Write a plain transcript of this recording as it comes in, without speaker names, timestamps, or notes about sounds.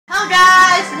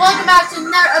welcome back to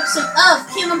another episode of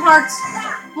Kingdom Hearts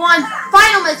 1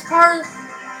 Final Mix, part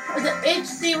of the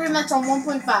HD rematch on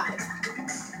 1.5.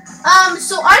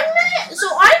 So I'm now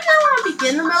on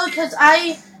beginner mode because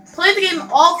I played the game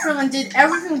all through and did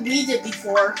everything we did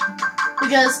before.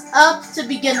 Because up to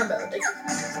beginner mode,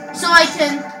 so I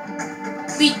can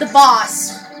beat the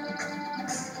boss.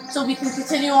 So we can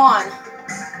continue on.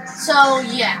 So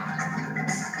yeah.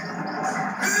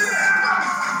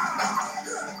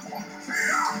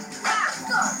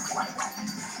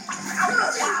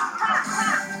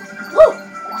 Woo!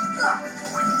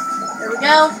 There we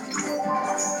go.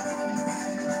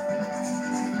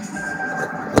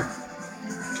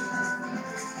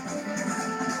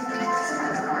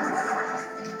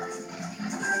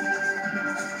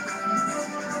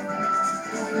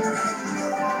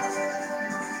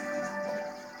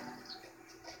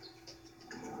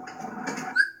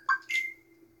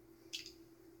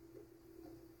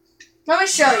 Let me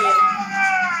show you.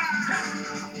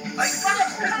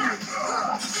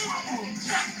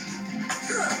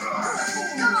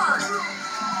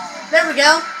 There we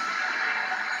go.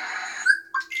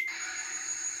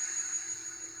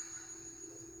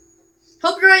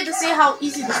 Hope you're ready to see how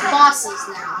easy this boss is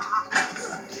now.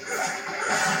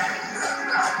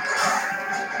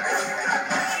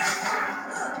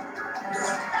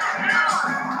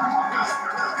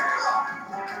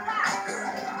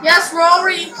 Yes, we're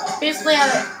already basically at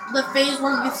the phase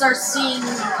where we can start seeing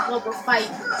what we're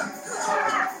fighting.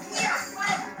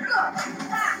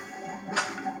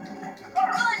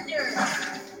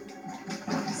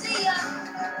 See ya.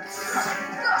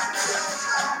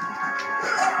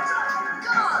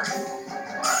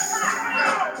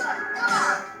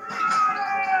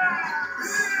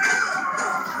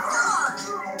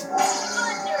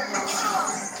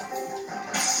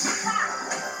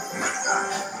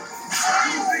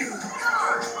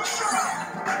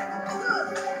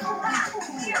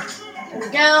 There we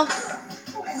go.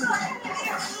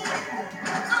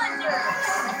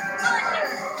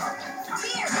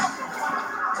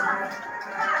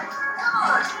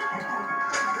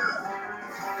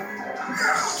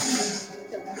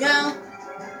 Go.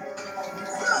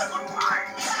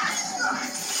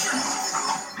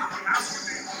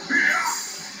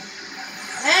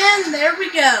 And there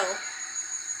we go.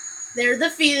 They're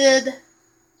defeated.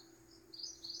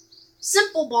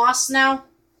 Simple boss now.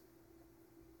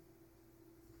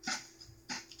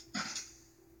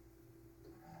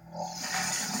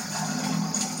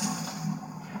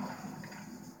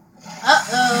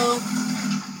 Uh-oh.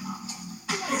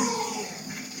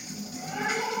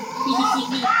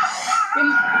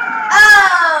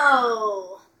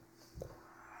 Oh!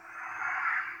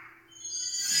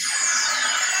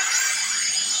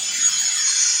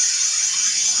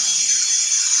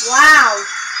 Wow.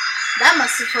 That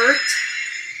must have hurt.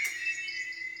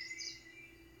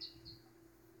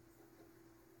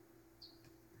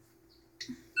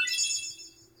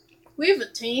 We've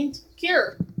attained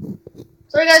cure.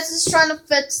 Sorry guys, just trying to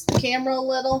fix the camera a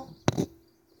little.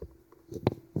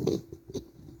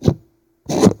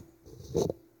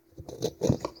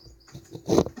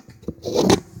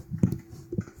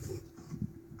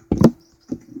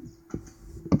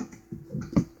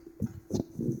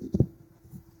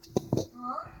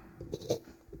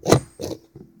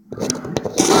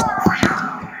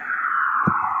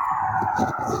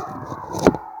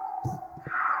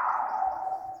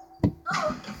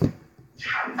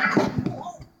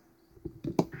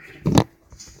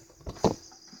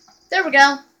 There we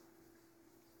go.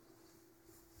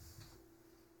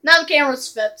 Now the camera's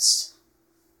fixed.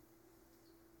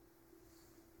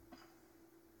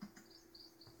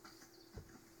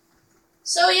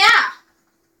 So yeah.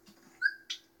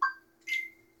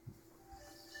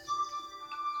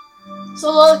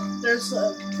 So look, there's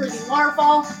a pretty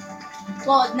waterfall.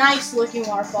 Well, a nice looking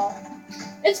waterfall.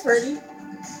 It's pretty.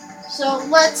 So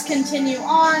let's continue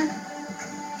on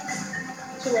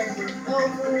to where we're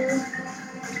over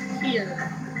here.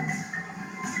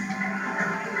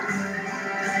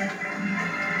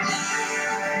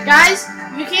 Guys,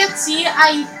 you can't see,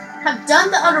 I have done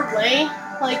the other way,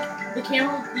 like the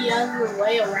camera the other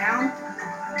way around.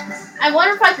 I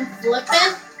wonder if I can flip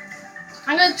it.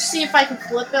 I'm going to see if I can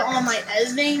flip it on my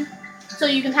editing so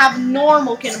you can have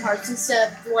normal Kingdom Hearts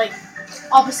instead of like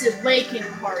opposite way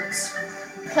Kingdom Hearts.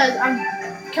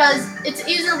 Because it's an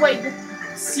easier way to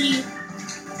see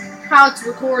how it's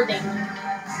recording.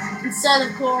 Instead,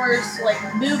 of course, like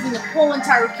moving the whole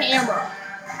entire camera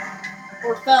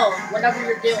or phone, whatever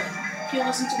you're doing. If you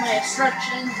listen to my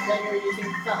instructions, then you're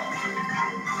using phone.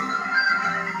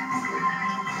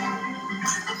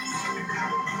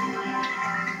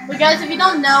 But guys, if you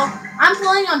don't know, I'm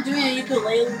planning on doing a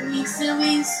ukulele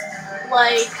series,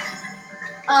 like,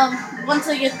 once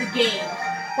I get the game.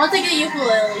 Once I get a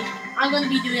ukulele, I'm going to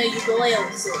be doing a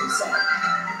ukulele series, so,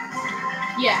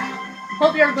 yeah.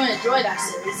 Hope you're going to enjoy that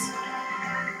series.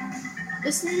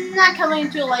 It's not coming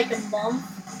into, like, a month.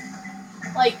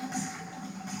 Like,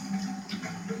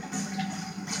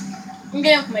 I'm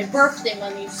getting my birthday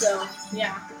money, so,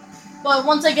 yeah. But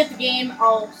once I get the game,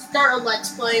 I'll start a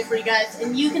Let's Play for you guys,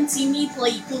 and you can see me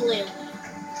play ukulele.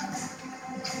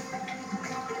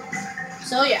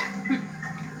 So, yeah.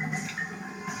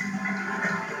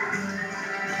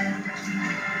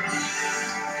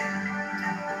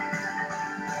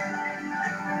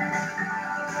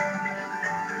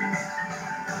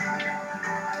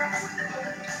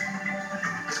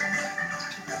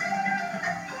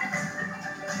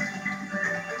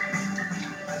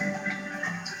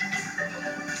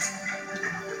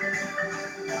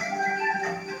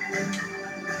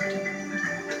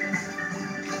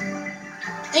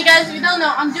 Hey guys, if you don't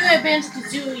know, I'm doing a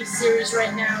Banjo-Kazooie series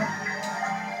right now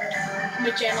on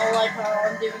my channel. Like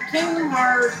I'm doing Kingdom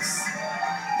Hearts,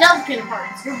 Delta Kingdom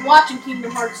Hearts. You're watching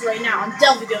Kingdom Hearts right now. I'm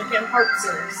Delta Kingdom Hearts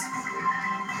series.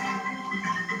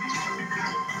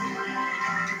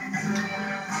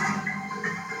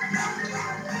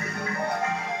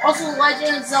 Also,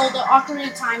 Legend of Zelda: Ocarina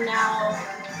of Time now.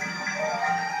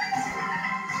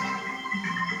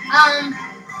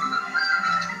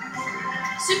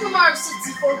 Super Mario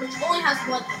 64, which only has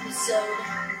one episode.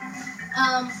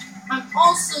 I'm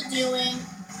also doing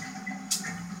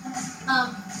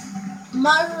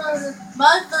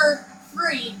Mother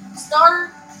 3,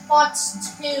 Star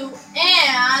Fox 2,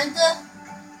 and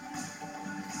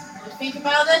let me think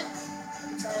about it.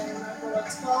 I'm trying to remember what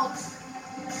it's called.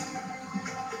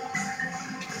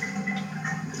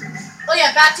 Oh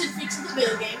yeah, Back to the Future, the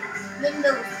video game. Then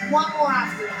there was one more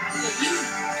after that. But you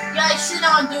guys should know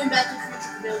I'm doing Back to the Future,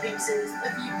 the video game series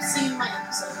if you've seen my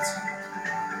episodes.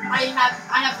 I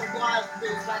have a lot of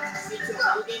those Back to the Future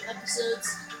video game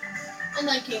episodes. And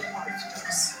then Kingdom Hearts, of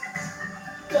course.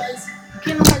 Because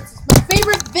Kingdom Hearts is my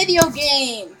favorite video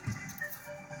game!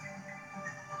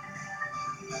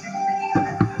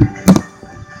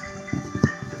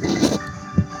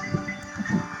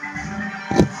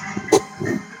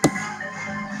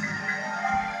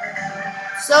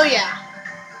 So yeah.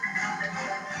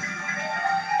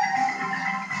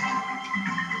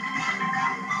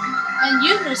 And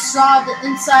you just saw the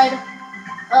inside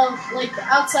of, like, the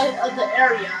outside of the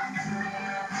area.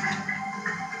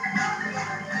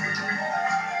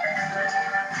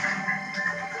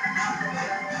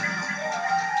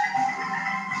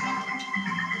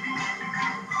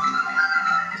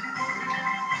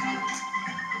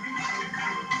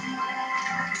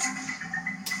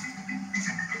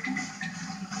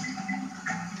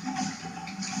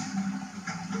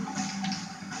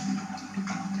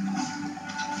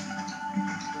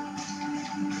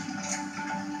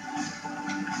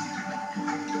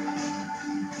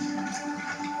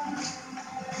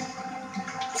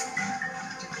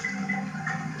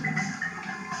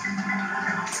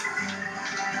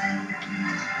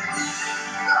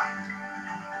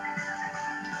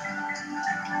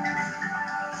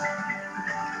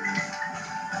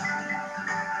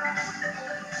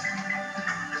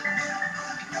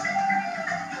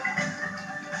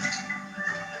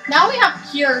 Now we have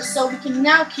cures, so we can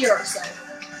now cure ourselves.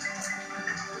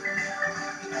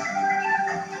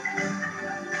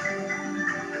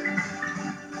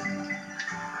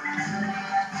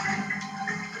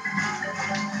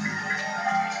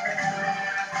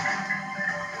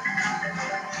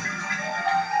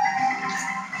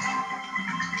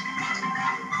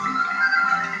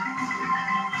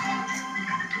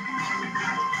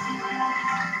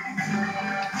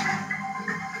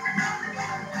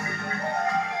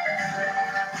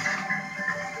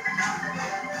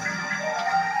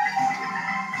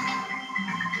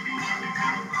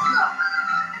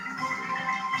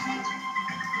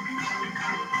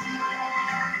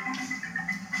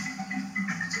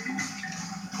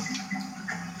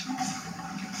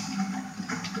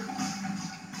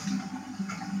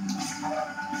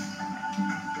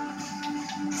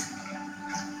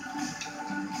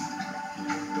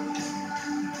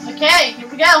 Okay, here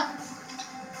we go.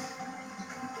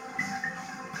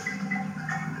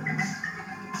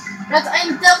 That's,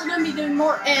 I'm definitely going to be doing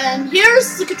more. And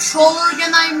here's the controller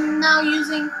again I'm now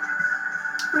using.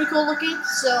 Pretty cool looking,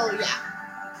 so yeah.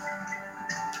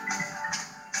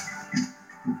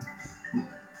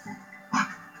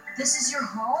 This is your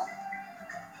home?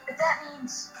 But that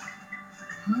means...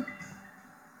 Huh?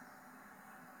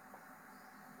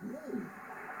 Ooh.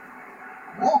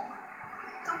 Look!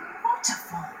 The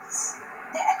waterfalls! voices.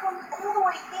 They're echoing all the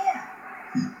way here.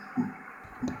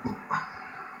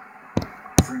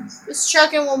 Friends. Just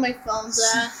checking where my phone's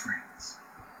See at. friends.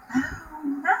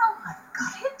 Oh, now I've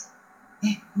got it.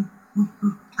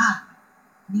 Ah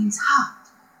means heart.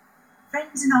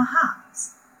 Friends in our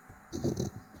hearts.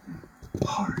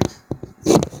 Heart.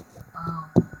 Oh,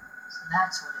 so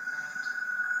that's what it meant.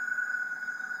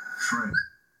 Friends.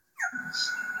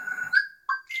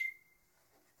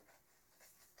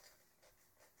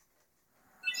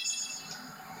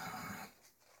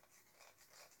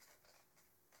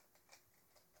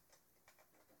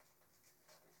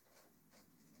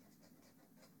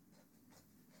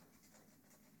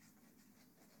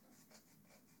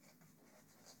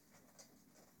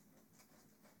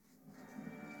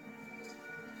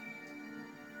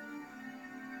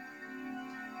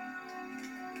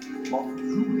 Of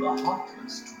you the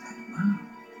heartless to that man.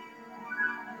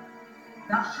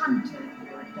 The hunter who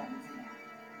had done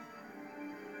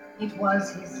there. It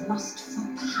was his lust for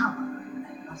power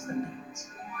that was the bait.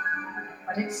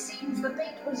 But it seems the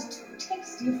bait was too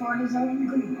tasty for his own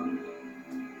good.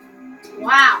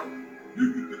 Wow.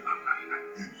 Yeah,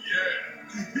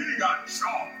 he got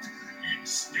chopped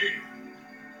instead.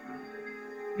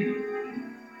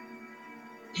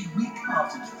 A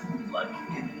weak-hearted fool like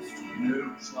him stood no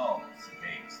chance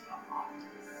against the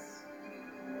heartless.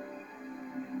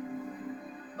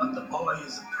 But the boy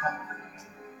is a prophet.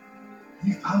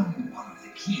 He found one of the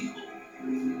keyholes.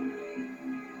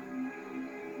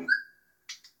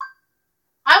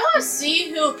 I want to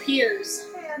see who appears.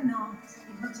 Fear not,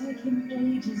 it will take him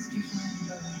ages to find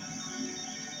the way.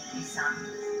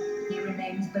 Besides, he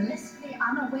remains blissfully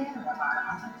unaware of our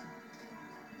other.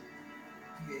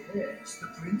 Yes, the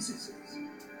princesses.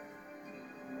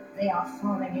 They are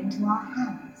falling into our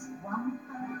hands one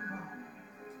by one.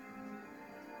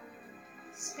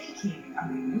 Speaking of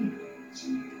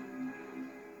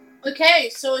which, Okay,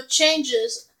 so it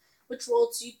changes which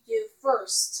roles you do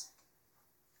first.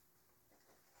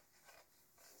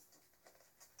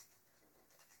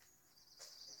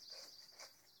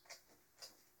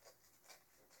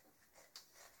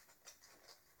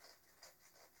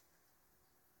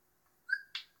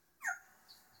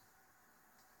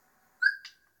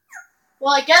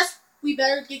 Well, I guess we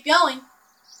better get going.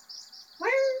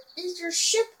 Where is your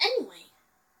ship anyway?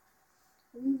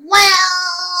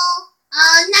 Well,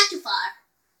 not too far.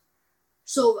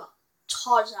 Sora,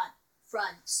 Tarzan,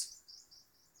 friends.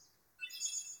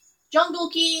 Jungle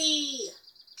Key!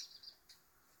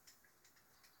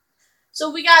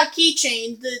 So we got a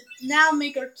keychain that now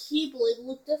make our Keyblade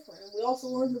look different. We also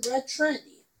learned the Red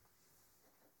Trinity.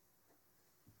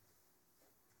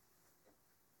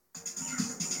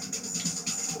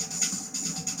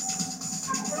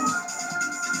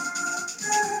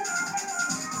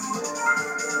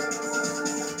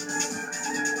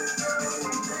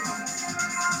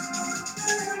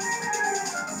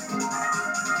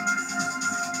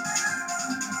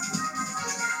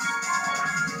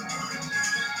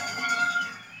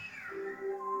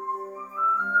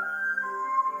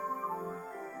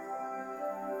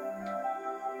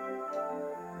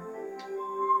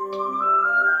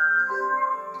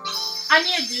 I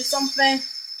need to do something.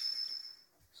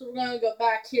 So we're gonna go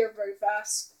back here very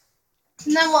fast.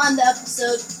 And then we'll end the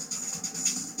episode.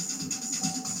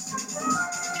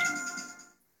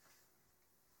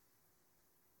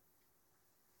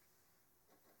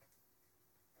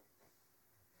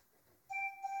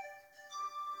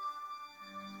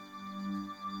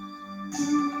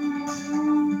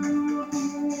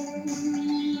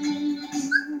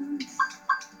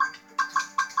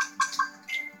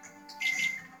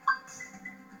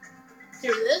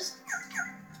 Here it is.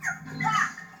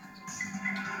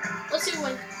 Let's see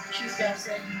what she's gonna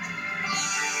say.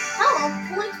 Hello,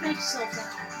 please make yourself down.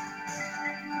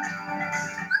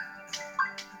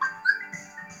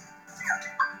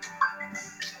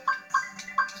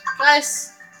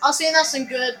 Guys, I'll see you next time.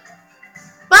 Good.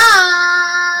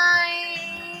 Bye!